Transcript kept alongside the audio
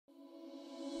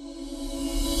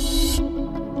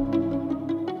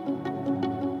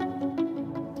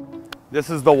This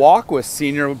is The Walk with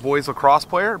senior boys lacrosse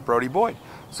player Brody Boyd.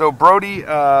 So Brody,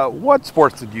 what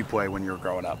sports did you play when you were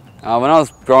growing up? When I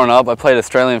was growing up, I played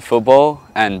Australian football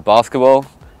and basketball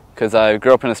because I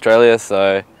grew up in Australia,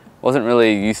 so wasn't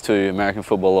really used to American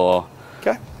football or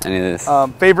any of this.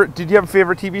 Did you have a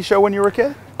favorite TV show when you were a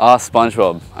kid?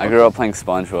 SpongeBob. I grew up playing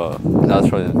SpongeBob. That was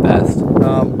probably the best.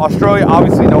 Australia,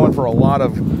 obviously known for a lot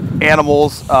of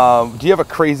animals. Do you have a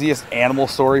craziest animal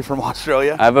story from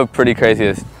Australia? I have a pretty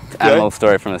craziest animal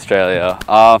story from Australia.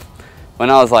 When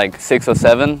I was like 6 or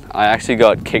 7, I actually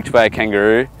got kicked by a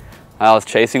kangaroo. I was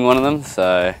chasing one of them,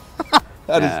 so...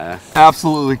 That is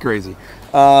absolutely crazy.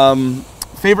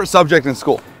 Favorite subject in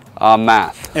school?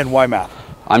 Math. And why math?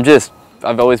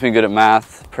 I've always been good at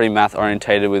math, pretty math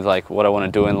orientated with like what I want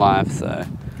to do in life, so...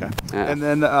 Okay. Yeah. And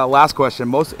then last question,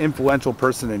 most influential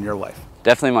person in your life?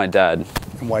 Definitely my dad.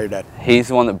 And why your dad? He's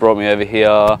the one that brought me over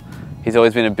here. He's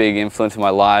always been a big influence in my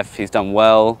life. He's done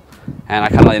well, and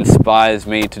it kind of inspires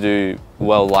me to do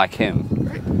well like him.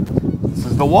 Great. This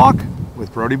is The Walk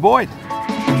with Brody Boyd.